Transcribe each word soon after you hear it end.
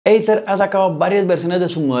Acer ha sacado varias versiones de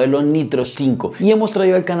su modelo Nitro 5 y hemos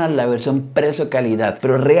traído al canal la versión precio-calidad,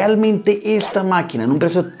 pero realmente esta máquina en un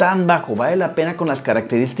precio tan bajo vale la pena con las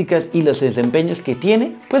características y los desempeños que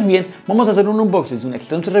tiene. Pues bien, vamos a hacer un unboxing, un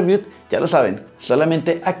extenso review, ya lo saben,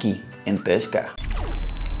 solamente aquí en 3K.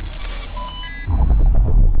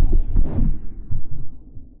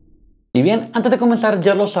 Y bien, antes de comenzar,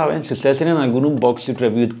 ya lo saben, si ustedes tienen algún unboxing,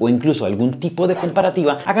 review o incluso algún tipo de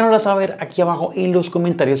comparativa, háganoslo saber aquí abajo en los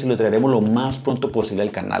comentarios y lo traeremos lo más pronto posible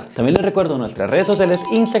al canal. También les recuerdo nuestras redes sociales,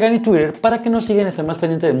 Instagram y Twitter, para que nos sigan y estén más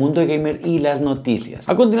pendientes del mundo gamer y las noticias.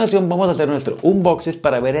 A continuación vamos a hacer nuestro unboxing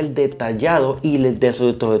para ver el detallado y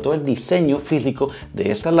sobre todo el diseño físico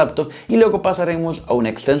de esta laptop, y luego pasaremos a un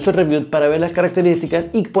extenso review para ver las características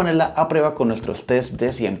y ponerla a prueba con nuestros tests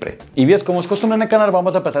de siempre. Y bien, como es costumbre en el canal,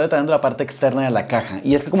 vamos a empezar detallando la parte externa de la caja,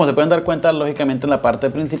 y es que como se pueden dar cuenta, lógicamente en la parte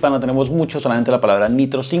principal no tenemos mucho, solamente la palabra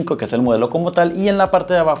Nitro 5, que es el modelo como tal, y en la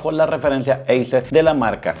parte de abajo la referencia ACER de la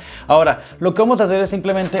marca. Ahora, lo que vamos a hacer es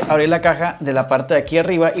simplemente abrir la caja de la parte de aquí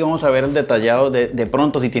arriba y vamos a ver el detallado de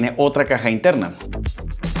pronto si tiene otra caja interna.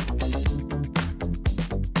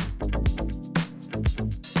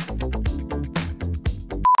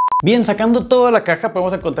 Bien, sacando toda la caja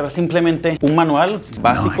podemos encontrar simplemente un manual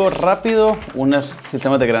básico, rápido, unos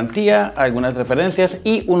sistemas de garantía, algunas referencias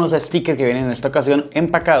y unos stickers que vienen en esta ocasión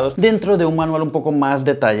empacados dentro de un manual un poco más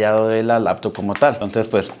detallado de la laptop como tal. Entonces,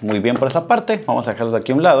 pues muy bien por esa parte, vamos a dejarlos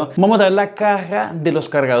aquí a un lado. Vamos a ver la caja de los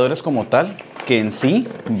cargadores como tal, que en sí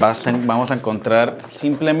vamos a encontrar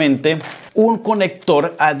simplemente un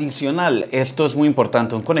conector adicional. Esto es muy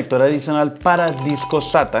importante, un conector adicional para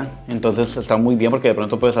discos SATA. Entonces está muy bien porque de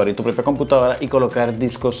pronto puedes abrir tu propia computadora y colocar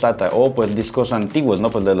discos SATA o pues discos antiguos,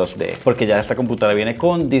 ¿no? Pues porque ya esta computadora viene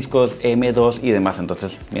con discos M2 y demás.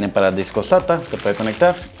 Entonces vienen para discos SATA, se puede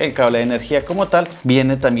conectar el cable de energía como tal.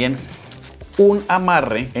 Viene también un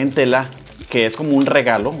amarre en tela, que es como un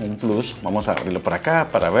regalo, un plus. Vamos a abrirlo por acá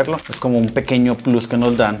para verlo. Es como un pequeño plus que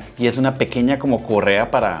nos dan y es una pequeña como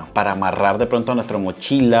correa para amarrar de pronto a nuestra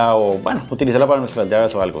mochila o bueno, utilizarla para nuestras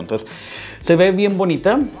llaves o algo. Entonces se ve bien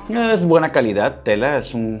bonita, es buena calidad tela,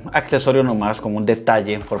 es un accesorio nomás, como un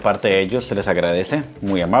detalle por parte de ellos, se les agradece,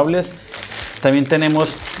 muy amables. También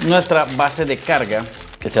tenemos nuestra base de carga,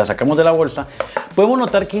 que si la sacamos de la bolsa podemos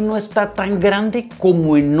notar que no está tan grande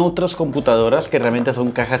como en otras computadoras que realmente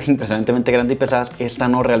son cajas impresionantemente grandes y pesadas. Esta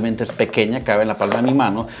no, realmente es pequeña, cabe en la palma de mi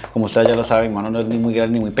mano. Como ustedes ya lo saben, mi mano no es ni muy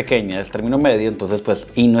grande ni muy pequeña, es término medio, entonces pues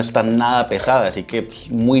y no está nada pesada, así que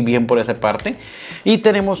pues, muy bien por esa parte. Y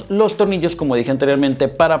tenemos los tornillos, como dije anteriormente,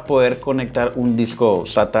 para poder conectar un disco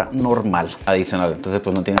SATA normal adicional. Entonces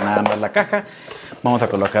pues no tiene nada más la caja. Vamos a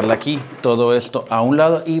colocarla aquí, todo esto a un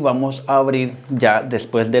lado, y vamos a abrir ya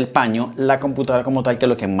después del paño la computadora como tal, que es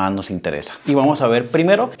lo que más nos interesa. Y vamos a ver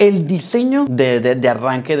primero el diseño de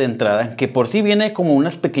arranque de entrada, que por sí viene como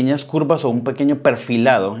unas pequeñas curvas o un pequeño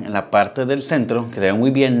perfilado en la parte del centro, que se ve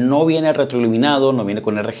muy bien. No viene retroiluminado, no viene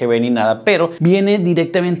con RGB ni nada, pero viene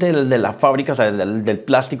directamente de la fábrica, o sea, del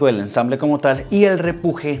plástico, del ensamble como tal, y el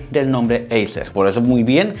repuje del nombre Acer. Por eso muy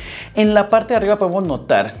bien. En la parte de arriba podemos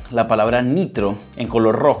notar la palabra Nitro en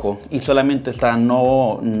color rojo, y solamente está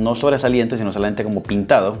no sobresaliente, sino solamente como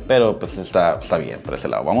pintado, pero pues está bien por ese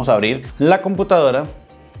lado. Vamos a abrir la computadora,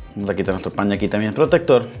 vamos a quitar nuestro paño aquí también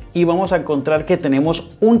protector, y vamos a encontrar que tenemos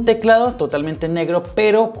un teclado totalmente negro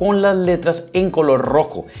pero con las letras en color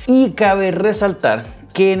rojo. Y cabe resaltar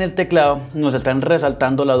que en el teclado nos están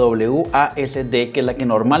resaltando la WASD, que es la que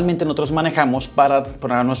normalmente nosotros manejamos para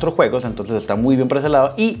nuestros juegos. Entonces está muy bien por ese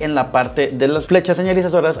lado. Y en la parte de las flechas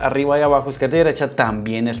señalizadoras, arriba y abajo, izquierda y derecha,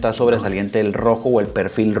 también está sobresaliente el rojo o el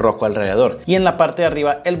perfil rojo alrededor. Y en la parte de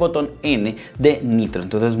arriba el botón N de Nitro.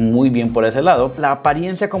 Entonces muy bien por ese lado. La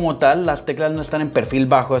apariencia como tal, las teclas no están en perfil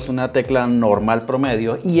bajo, es una tecla normal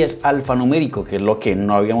promedio y es alfanumérico, que es lo que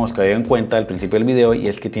no habíamos caído en cuenta al principio del video, y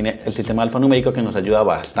es que tiene el sistema alfanumérico que nos ayuda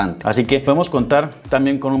bastante. Así que podemos contar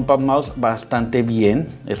también con un pad mouse bastante bien,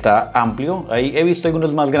 está amplio. Ahí he visto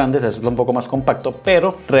algunos más grandes, es un poco más compacto,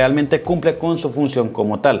 pero realmente cumple con su función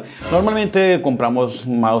como tal. Normalmente compramos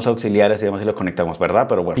mouse auxiliares y demás y los conectamos, ¿verdad?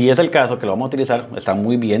 Pero bueno, si es el caso que lo vamos a utilizar, está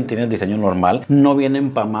muy bien, tiene el diseño normal, no viene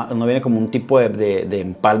como un tipo de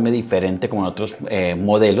empalme diferente como en otros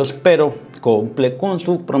modelos, pero cumple con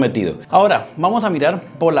su prometido. Ahora vamos a mirar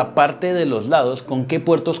por la parte de los lados con qué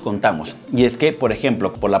puertos contamos, y es que por ejemplo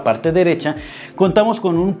por la parte derecha contamos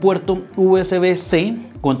con un puerto USB-C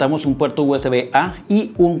contamos un puerto USB-A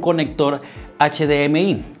y un conector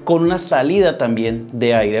HDMI con una salida también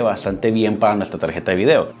de aire bastante bien para nuestra tarjeta de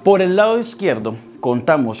video. Por el lado izquierdo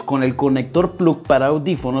contamos con el conector plug para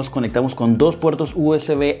audífonos, conectamos con dos puertos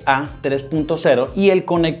USB-A 3.0 y el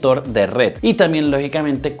conector de red, y también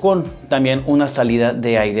lógicamente con también una salida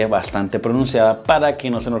de aire bastante pronunciada para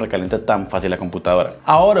que no se nos recaliente tan fácil la computadora.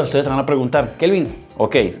 Ahora ustedes se van a preguntar, Kelvin,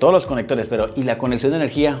 ok, todos los conectores, pero ¿y la conexión de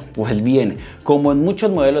energía? Pues bien, como en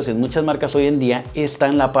muchos modelos y en muchas marcas hoy en día, está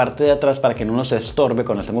en la parte de atrás para que no nos estorbe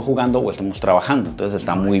cuando estemos jugando o estemos trabajando. Entonces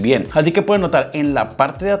está muy bien. Así que pueden notar en la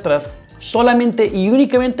parte de atrás solamente y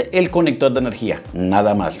únicamente el conector de energía,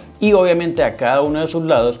 nada más. Y obviamente a cada uno de sus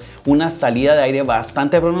lados una salida de aire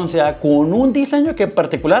bastante pronunciada con un diseño que en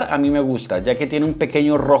particular a mí me gusta, ya que tiene un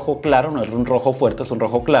pequeño rojo claro, no es un rojo fuerte, es un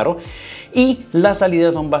rojo claro, y las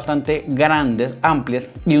salidas son bastante grandes, amplias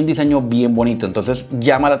y un diseño bien bonito. Entonces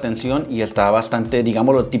llama la atención y está bastante,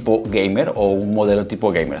 digámoslo, tipo gamer o un modelo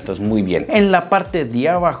tipo gamer. Esto es muy bien. En la parte de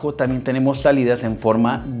abajo también tenemos salidas en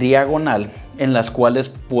forma diagonal, en las cuales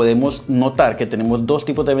podemos notar que tenemos dos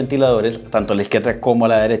tipos de ventiladores, tanto a la izquierda como a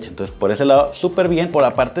la derecha. Entonces por ese lado súper bien. Por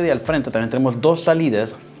la parte de al frente también tenemos dos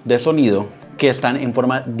salidas de sonido que están en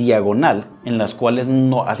forma diagonal, en las cuales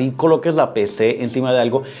no, así coloques la PC encima de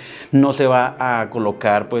algo, no se va a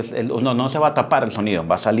colocar, pues, no se va a tapar el sonido,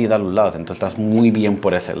 va a salir a los lados. Entonces estás muy bien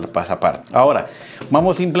por esa parte. Ahora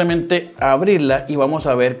vamos simplemente a abrirla y vamos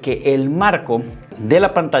a ver que el marco de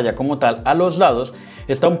la pantalla como tal a los lados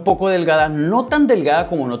está un poco delgada, no tan delgada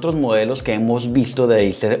como en otros modelos que hemos visto de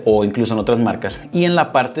Acer o incluso en otras marcas, y en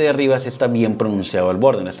la parte de arriba sí está bien pronunciado el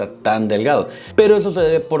borde, no está tan delgado, pero eso se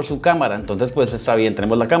debe por su cámara. Entonces pues está bien,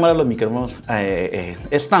 tenemos la cámara, los micrófonos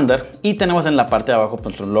estándar, y tenemos en la parte de abajo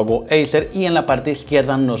pues el logo Acer, y en la parte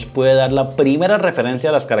izquierda nos puede dar la primera referencia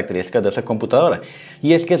a las características de esta computadora,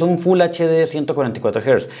 y es que es un Full HD de 144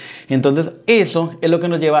 Hz. Entonces eso es lo que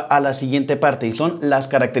nos lleva a la siguiente parte, y son las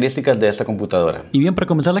características de esta computadora. Y bien, para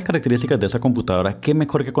comenzar las características de esta computadora, qué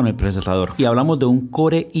mejor que con el procesador. Y hablamos de un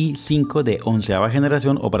Core i5 de 11ª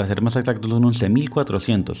generación, o para ser más exactos un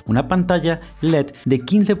 11400, una pantalla LED de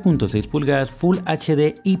 15.6 pulgadas Full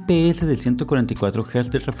HD IPS de 144 Hz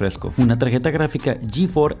de refresco, una tarjeta gráfica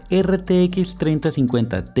GeForce RTX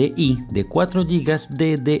 3050 Ti de 4 GB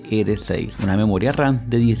DDR6, una memoria RAM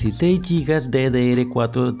de 16 GB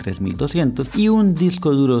DDR4 3200 y un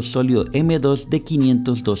disco duro sólido M2 de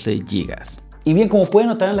 512 GB. Y bien, como pueden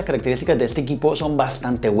notar, en las características de este equipo son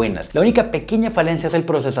bastante buenas. La única pequeña falencia es el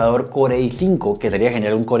procesador Core i5, que sería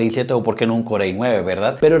genial un Core i7 o por qué no un Core i9,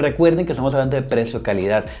 ¿verdad? Pero recuerden que estamos hablando de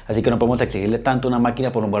precio-calidad, así que no podemos exigirle tanto a una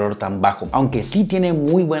máquina por un valor tan bajo. Aunque sí tiene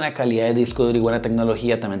muy buena calidad de disco duro y buena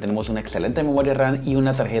tecnología, también tenemos una excelente memoria RAM y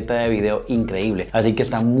una tarjeta de video increíble, así que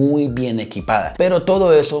está muy bien equipada. Pero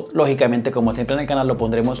todo eso, lógicamente, como siempre en el canal, lo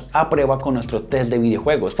pondremos a prueba con nuestro test de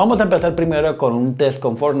videojuegos. Vamos a empezar primero con un test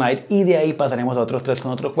con Fortnite y de ahí pasaremos a otros tres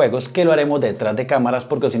con otros juegos, que lo haremos detrás de cámaras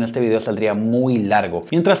porque si no este video saldría muy largo.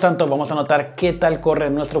 Mientras tanto, vamos a notar qué tal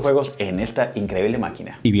corren nuestros juegos en esta increíble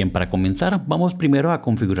máquina. Y bien, para comenzar vamos primero a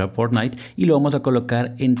configurar Fortnite y lo vamos a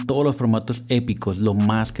colocar en todos los formatos épicos, lo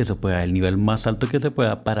más que se pueda, el nivel más alto que se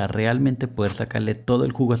pueda, para realmente poder sacarle todo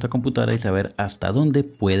el jugo a esta computadora y saber hasta dónde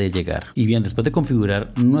puede llegar. Y bien, después de configurar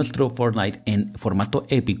nuestro Fortnite en formato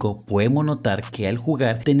épico, podemos notar que al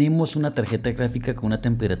jugar tenemos una tarjeta gráfica con una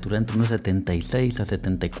temperatura entre unos 76 a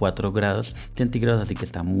 74 grados centígrados, así que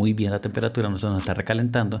está muy bien la temperatura, no se nos está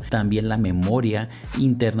recalentando. También la memoria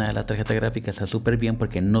interna de la tarjeta gráfica está súper bien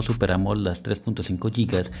porque no superamos las 3.5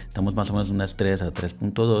 GB, estamos más o menos unas 3 a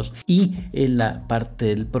 3.2, y en la parte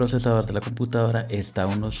del procesador de la computadora está a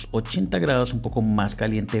unos 80 grados, un poco más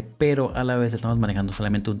caliente, pero a la vez estamos manejando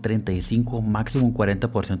solamente un 35, máximo un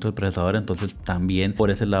 40% del procesador, entonces también por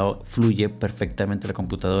ese lado fluye perfectamente la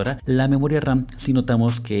computadora. La memoria RAM, si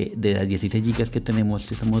notamos que de las 16 GB que tenemos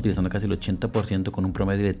estamos utilizando casi el 80% con un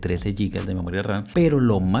promedio de 13 GB de memoria RAM, pero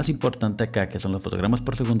lo más importante acá, que son los fotogramas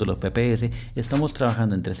por segundo, los FPS, estamos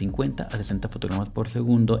trabajando entre 50 a 60 fotogramas por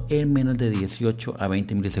segundo en menos de 18 a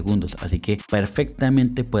 20 milisegundos, así que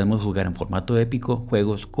perfectamente podemos jugar en formato épico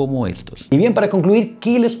juegos como estos. Y bien, para concluir,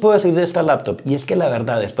 ¿qué les puedo decir de esta laptop? Y es que la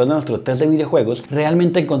verdad, después de nuestro test de videojuegos,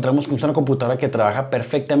 realmente encontramos que es una computadora que trabaja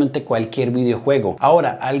perfectamente cualquier videojuego.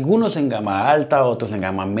 Ahora, algunos en gama alta, otros en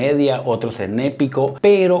gama media, otros otros en épico,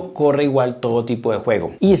 pero corre igual todo tipo de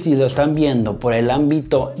juego. Y si lo están viendo por el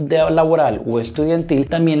ámbito laboral o estudiantil,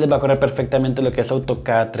 también les va a correr perfectamente lo que es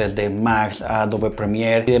AutoCAD, 3D Max, Adobe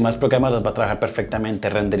Premiere y demás programas. Los va a trabajar perfectamente,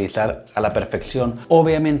 renderizar a la perfección.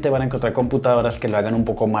 Obviamente van a encontrar computadoras que lo hagan un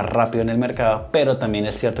poco más rápido en el mercado, pero también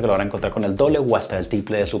es cierto que lo van a encontrar con el doble o hasta el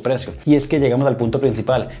triple de su precio. Y es que llegamos al punto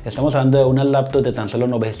principal. Estamos hablando de una laptop de tan solo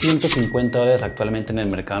 $950 actualmente en el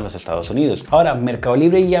mercado en los Estados Unidos. Ahora, Mercado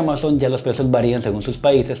Libre y Amazon ya los precios varían según sus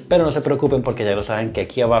países, pero no se preocupen porque ya lo saben que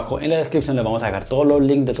aquí abajo en la descripción les vamos a dejar todos los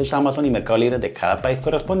links de sus Amazon y Mercado Libre de cada país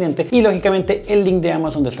correspondiente y lógicamente el link de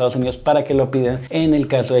Amazon de Estados Unidos para que lo pidan en el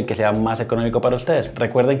caso de que sea más económico para ustedes.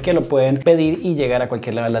 Recuerden que lo pueden pedir y llegar a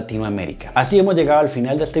cualquier lado de Latinoamérica. Así hemos llegado al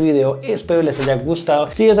final de este video, espero les haya gustado.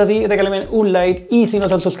 Si es así, regálenme un like y si no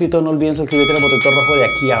se han suscrito no olviden suscribirse al botoncito rojo de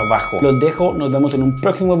aquí abajo. Los dejo, nos vemos en un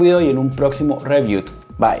próximo video y en un próximo review.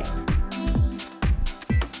 Bye.